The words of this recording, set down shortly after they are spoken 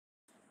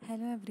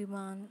Hello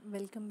everyone,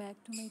 welcome back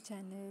to my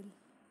channel.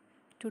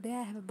 Today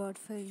I have brought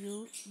for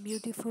you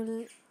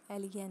beautiful,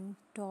 elegant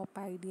top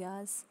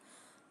ideas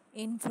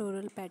in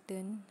floral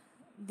pattern.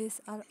 These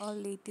are all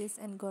latest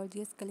and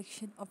gorgeous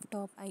collection of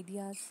top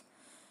ideas.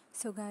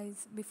 So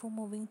guys, before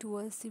moving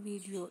towards the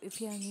video,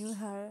 if you are new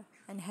here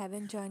and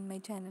haven't joined my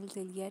channel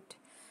till yet,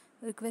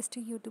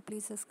 requesting you to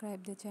please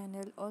subscribe the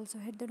channel. Also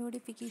hit the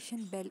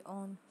notification bell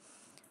on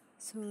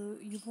so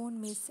you won't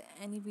miss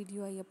any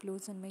video I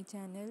upload on my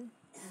channel,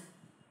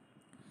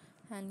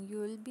 and you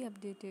will be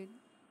updated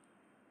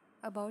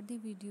about the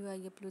video I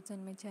upload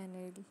on my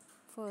channel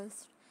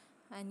first,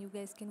 and you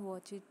guys can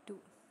watch it too.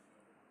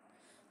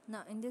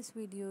 Now in this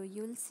video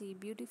you will see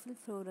beautiful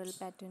floral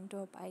pattern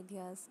top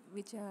ideas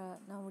which are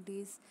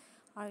nowadays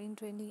are in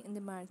trending in the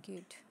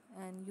market,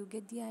 and you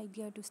get the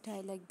idea to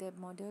style like the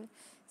model.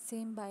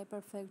 Same buy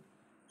perfect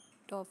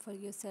top for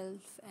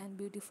yourself and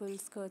beautiful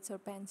skirts or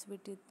pants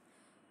with it,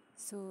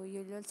 so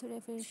you'll also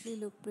definitely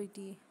look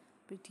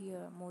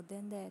prettier more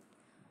than that.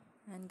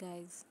 And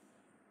guys,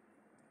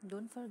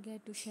 don't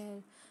forget to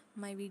share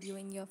my video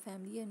in your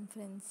family and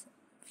friends.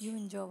 If you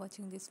enjoy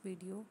watching this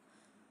video,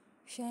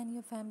 share in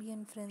your family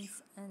and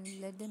friends and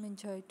let them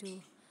enjoy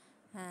too.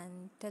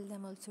 And tell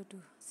them also to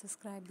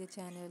subscribe the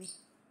channel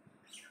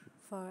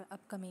for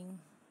upcoming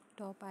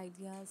top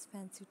ideas,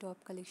 fancy top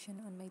collection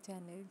on my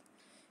channel.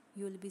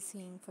 You will be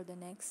seeing for the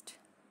next.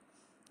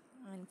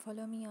 And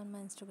follow me on my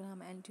Instagram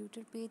and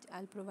Twitter page.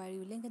 I'll provide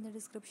you link in the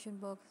description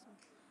box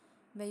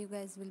where you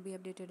guys will be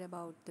updated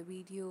about the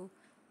video,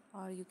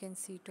 or you can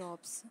see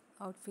tops,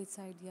 outfits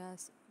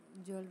ideas,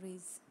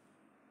 jewelries,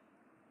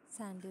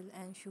 sandal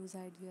and shoes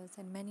ideas,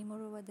 and many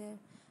more over there.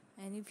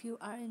 And if you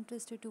are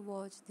interested to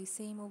watch the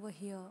same over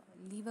here,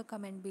 leave a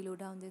comment below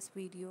down this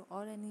video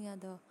or any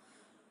other,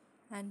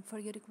 and for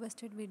your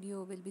requested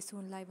video will be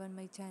soon live on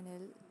my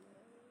channel.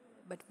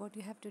 But what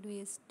you have to do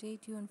is stay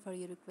tuned for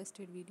your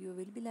requested video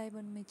will be live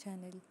on my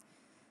channel.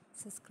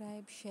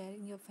 Subscribe, share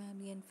in your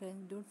family and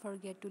friends. Don't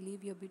forget to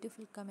leave your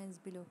beautiful comments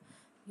below.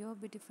 Your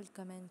beautiful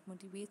comments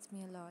motivates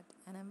me a lot,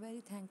 and I'm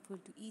very thankful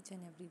to each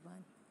and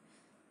everyone.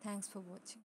 Thanks for watching.